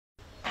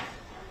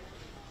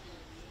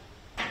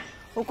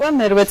უკვე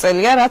მერვე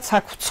წელია რაც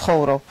აქ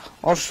ვცხოვრობ,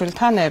 ორ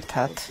შვილთან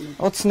ერთად,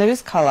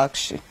 ოცნების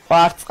ქალაქში.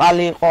 არ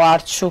წყალი იყო,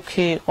 არ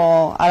შუქი იყო,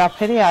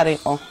 არაფერი არ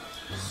იყო.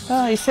 და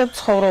ისე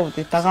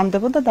ვცხოვრობდით,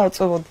 დაღამდებოდა და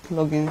დავწვევოდით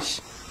ლოგინში.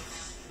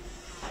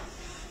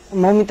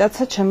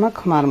 მომიტაცა ჩემმა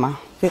ქმარმა.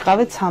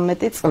 ვიყავი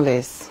 13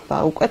 წლის და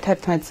უკვე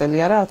 11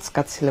 წელია რაც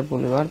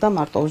გაცილებული ვარ და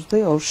მარტო ვжди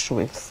ორ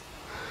შვილს.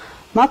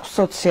 მაქვს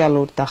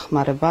სოციალური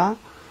დახმარება,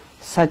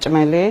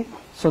 საჭმელი,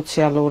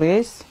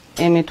 სოციალურის,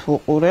 იმით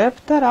ვუყურებ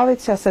და რა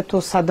ვიცი ასე თუ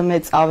სადმე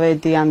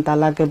წავედი ან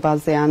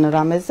დალაგებაზე ან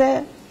რამეზე,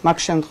 მაგ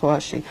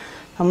შემთხვევაში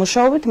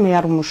მუშაობით მე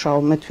არ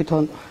ვმუშაობ, მე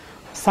თვითონ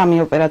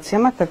 3 ოპერაცია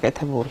მაქვს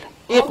გაკეთებული.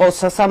 იყო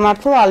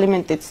სასამართლო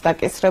ალიმენტიც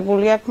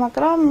დაკისრებული აქვს,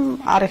 მაგრამ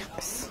არ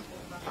იხდეს.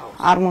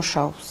 არ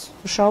მუშაობს.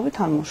 მუშაობით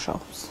არ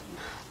მუშაობს.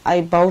 აი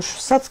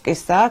ბავშვსაც კი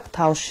აქვს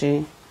თავში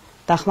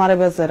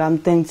დახმარებაზე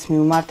რამდენიც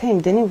მივმართე,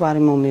 იმდენი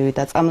ვარი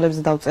მომივიდა.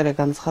 წამლებზე დავწერე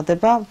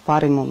განცხადება,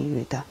 ვარი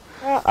მომივიდა.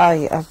 აი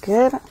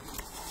აგერ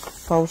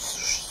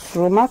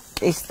ბავშვმა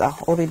კისტა,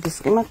 2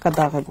 დისკი მაქვს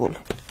გადაღებული.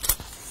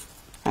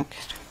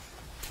 აგერ.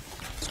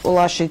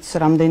 სკოლაშიც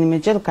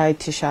რამდენიმეჯერ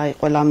გაითიშა, აი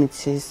ყველა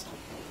მიცის.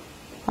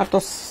 მარტო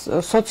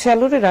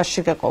სოციალური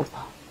რაში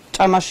გეყოფა.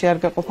 ჭამაში არ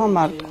გეყოფა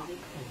მარტო.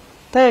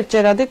 და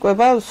ერთჯერადი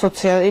კვება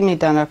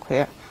იმიდან რა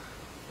ქვია.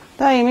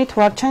 და იმით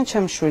ვარჩენ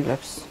ჩემ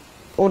შვილებს.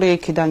 პური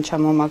იქიდან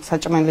ჩამომაქვს,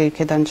 საჭმელი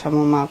იქიდან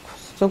ჩამომაქვს.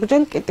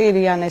 ზოგჯერ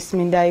კიტირიან ეს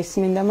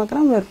მინდა,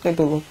 მაგრამ ვერ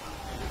ვყიდულობ.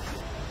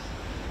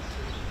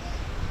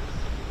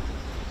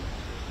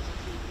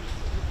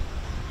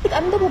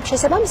 კანონმდებლობის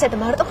შესაბამისად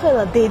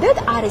მარტოხელა დედად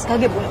არის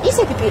გაგებული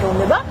ისეთი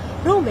პიროვნება,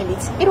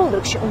 რომელიც პირველ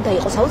რიგში უნდა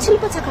იყოს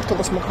აუცილებლად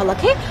საქართველოს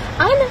მოქალაქე,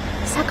 ან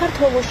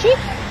საქართველოში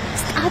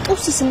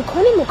სტატუსის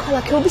მქონე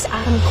მოქალაქეობის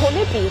არ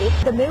მქონე პირი.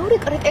 და მეორე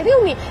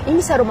კრიტერიუმი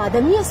იმისა, რომ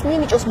ადამიანს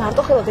მიენიჭოს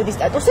მარტოხელა დედის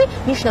სტატუსი,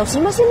 ნიშნავს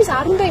იმას, რომ ის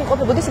არ უნდა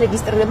იმყოფებოდეს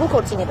რეგისტრირებულ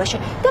ქორწინებაში.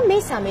 და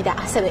მესამე და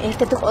ასევე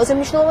ერთ-ერთი ყველაზე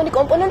მნიშვნელოვანი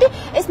კომპონენტი,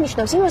 ეს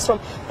ნიშნავს იმას, რომ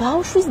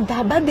ბავშვის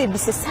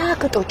დაბადების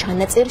სააქტო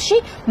ჩანაწერში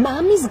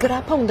მამის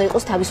გრაფა უნდა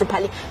იყოს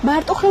თავისუფალი.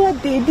 მარტოხელა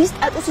დედის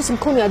სტატუსის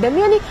მქონე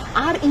ადამიანი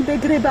არ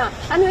იბედრება.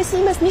 ანუ ეს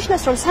იმას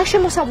ნიშნავს, რომ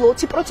საშემოსავლო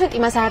 20%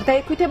 იმას არ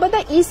დაექვიტება და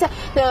ის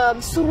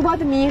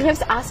სრულად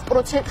მიიღებს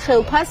 100%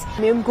 ხელფას.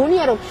 მე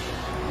მგონია რომ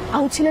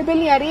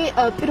აუცილებელი არის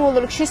პირველ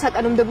რიგში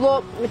საკანონმდებლო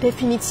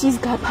დეფინიციის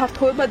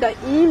გაფართოება და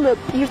იმ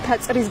პირთა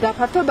წრის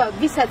გაფართოება,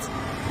 ვისაც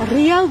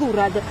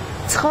რეალურად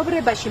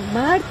ცხოვრებაში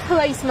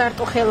მართლა ის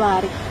მარტოხელა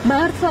არის,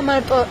 მართლა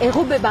მარტო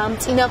ეღობება ამ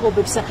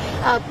წინაღობებს,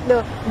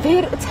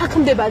 ვერ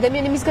ცაქმდება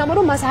ადამიანი მის გამო,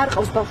 რომ მას არ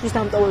ყავს ბავშვის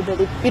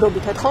დამტოვებელი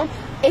პირობითად, ხო?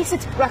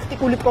 ესეც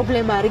პრაქტიკული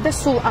პრობლემა არის და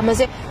სულ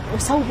ამაზე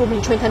საუბრობენ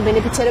ჩვენთან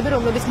ბენეფიციარები,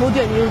 რომლებიც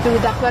მოდიან იურიდიული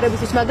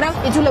დახმარებისთვის, მაგრამ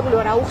იძულებული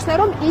ვარ აუხსნა,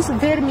 რომ ის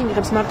ვერ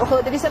მიიღებს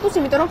მარტოხელა დედის სტატუსს,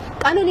 იმიტომ რომ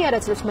კანონი არ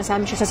აძლევს მას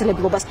ამის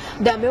შესაძლებლობას.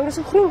 და მეორე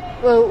მხრივ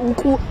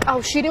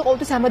უკავშირი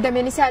ყოველთვის ამ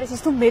ადამიანის არის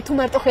ის, თუ მე თუ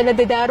მარტოხელა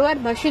დედა არ ვარ,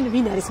 მაშინ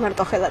ვინ არის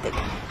მარტოხელა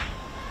დედა?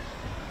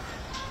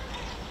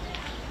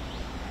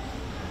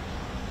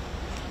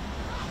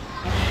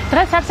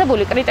 დღეს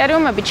არსებული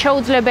კრიტერიუმებით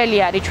შეუძლებელი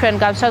არის ჩვენ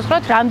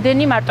გავსაზღვროთ,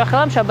 რამდენი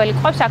მარტოხელა მშობელი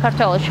გვყავს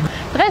საქართველოში.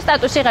 დღეს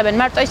სტატუსს იღებენ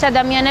მარტო ის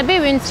ადამიანები,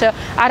 ვინც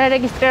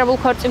არარეგისტრირებულ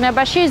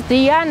ქორწინებაში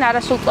ზდიან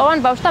არასრულწლოვან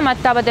ბავშვს და მათ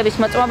დაბადების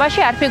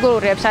მოწმობაში არ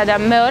ფიგურირებს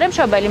მეორე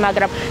მშობელი,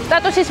 მაგრამ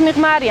სტატუსის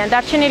მიღმა არიან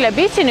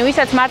დარჩენილები ისინი,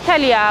 ვისაც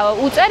მართალია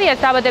უწერიათ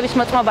დაბადების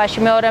მოწმობაში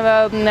მეორე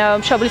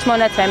მშობლის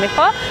მონაცემი,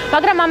 ხო?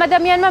 მაგრამ ამ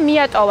ადამიანმა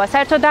მიატოვა,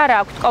 საერთოდ არ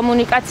აქვს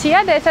კომუნიკაცია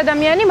და ეს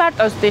ადამიანი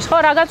მარტო ზდის, ხო?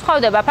 რა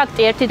განსხვავდება?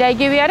 ფაქტი ერთი და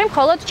იგივე არის,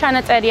 მხოლოდ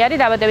ჩანაწერი არის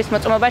დაბადების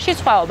მოწმობაში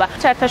სხვაობა.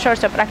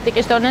 საერთაშორისო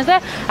პრაქტიკის დონეზე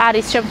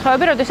არის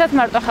შემთხვევები, როდესაც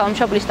მარტოხელა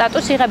მშობლის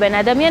სტატუსს იღებენ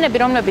ადამიანები,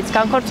 რომლებიც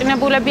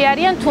განქორწინებულები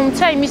არიან,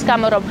 თუმცა იმის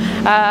გამო, რომ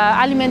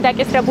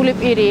ალიმენტდაკისრებული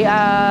პირი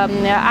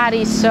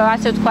არის,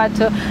 ასე ვთქვათ,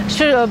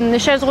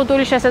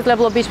 შეზღუდული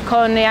შესაძლებლობის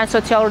მქონე ან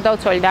სოციალურ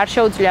დაუცველი და არ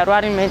შეუძლია რომ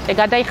ალიმენტი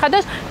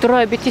გადაიხადოს,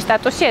 დროებითი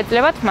სტატუსი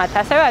ეძლებათ მათ.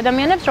 ასევე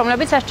ადამიანებს,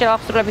 რომლებიც სასჯელ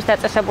აღსრულების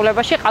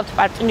დაწესებულებაში ყავთ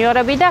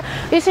პარტნიორები და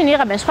ისინი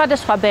იღებენ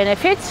სხვადასხვა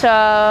ბენეფიტს,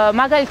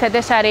 მაგალითად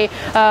ეს არის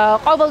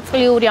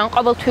ყოველწლიური ან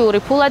ყოველთვიური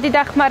ფულადი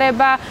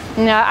დახმარება,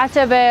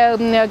 ასევე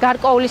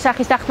გარკვეული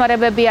სახის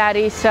დახმარებები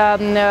არის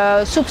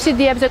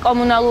სუბსიდიებზე,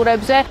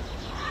 კომუნალურებზე.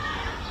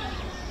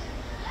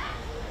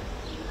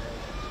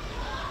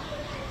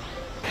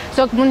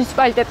 ზოგ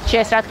მუნიციპალიტეტში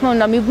ეს რა თქმა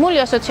უნდა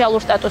მიბმულია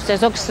სოციალურ სტატუსზე,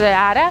 ზოგზე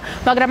არა,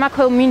 მაგრამ აქ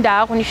მინდა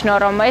აღვნიშნო,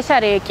 რომ ეს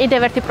არის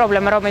კიდევ ერთი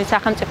პრობლემა, რომელიც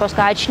სახელმწიფოს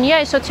გააჩნია,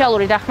 ეს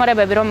სოციალური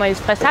დახმარებები, რომელიც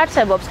დღეს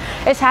არსებობს,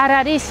 ეს არ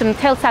არის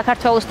მთელ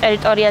საქართველოს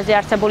ტერიტორიაზე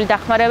არსებული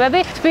დახმარებები.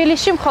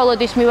 თბილისში მხოლოდ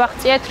ის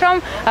მივახციეთ, რომ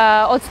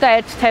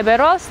 21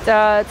 თებერვალს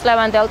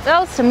წლევანდელ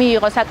წელს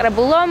მიიღო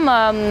საკრებულომ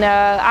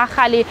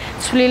ახალი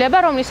ცვლილება,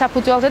 რომლის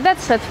საფუძველზედაც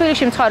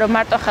თბილისში მცხოვრებ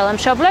მარტოხელა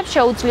მშობლებს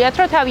შეუძლიათ,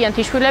 რომ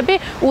თავიანთი შვილები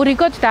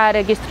ურიგოდ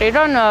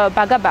დაარეგისტრირონ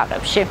ბაგა-ბაღში.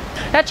 ცხოვრებში.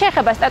 რაც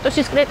შეეხება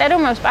სტატუსის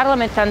კრიტერიუმებს,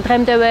 პარლამენტთან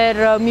დღემდე ვერ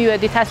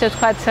მივედით, ასე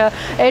ვთქვათ,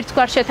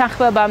 ერთგვარ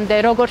შეთანხმებამდე,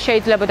 როგორ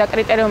შეიძლება და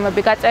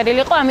კრიტერიუმები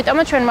გაწერილიყო,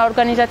 ამიტომაც ჩვენმა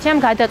ორგანიზაციამ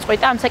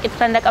გადაწყვიტა ამ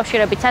საკითხთან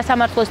დაკავშირებით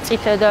სასამართლოს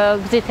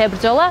გზით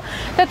ებრძოლა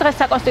და დღეს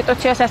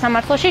საკონსტიტუციო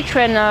სასამართლოში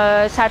ჩვენ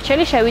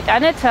სარჩელი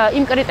შევიტანეთ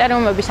იმ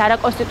კრიტერიუმების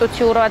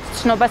არაკონსტიტუციურად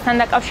ცნობასთან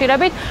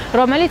დაკავშირებით,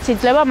 რომელიც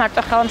იძლევა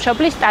მარტოხელა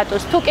მშობლის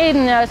სტატუსს. თუ კი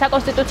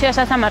საკონსტიტუციო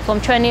სასამართლომ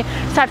ჩვენი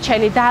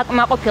სარჩელი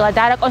დააკმაყოფილა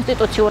და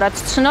არაკონსტიტუციურად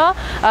ცნო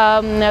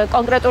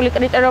კონკრეტული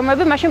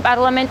კრიტერიუმები, მაშინ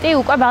პარლამენტი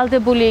უკვე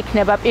ვალდებული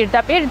იქნება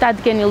პირდაპირ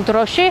დადგენილ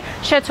დროში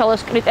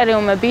შეცვალოს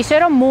კრიტერიუმები ისე,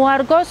 რომ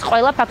მოარგოს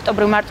ყველა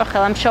ფაქტობრივ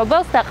მარტოხელა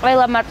მშობელს და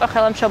ყველა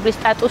მარტოხელა მშობლის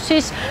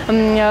სტატუსის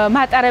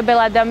მატარებელ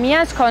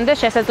ადამიანს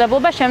ჰქონდეს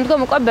შესაძლებლობა შემდგომ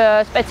უკვე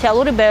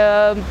სპეციალური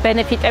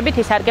ბენეფიტებით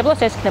ისარგებლოს,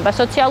 ეს იქნება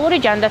სოციალური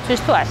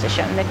ჯანდაცვის თუ ასე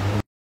შემდეგ.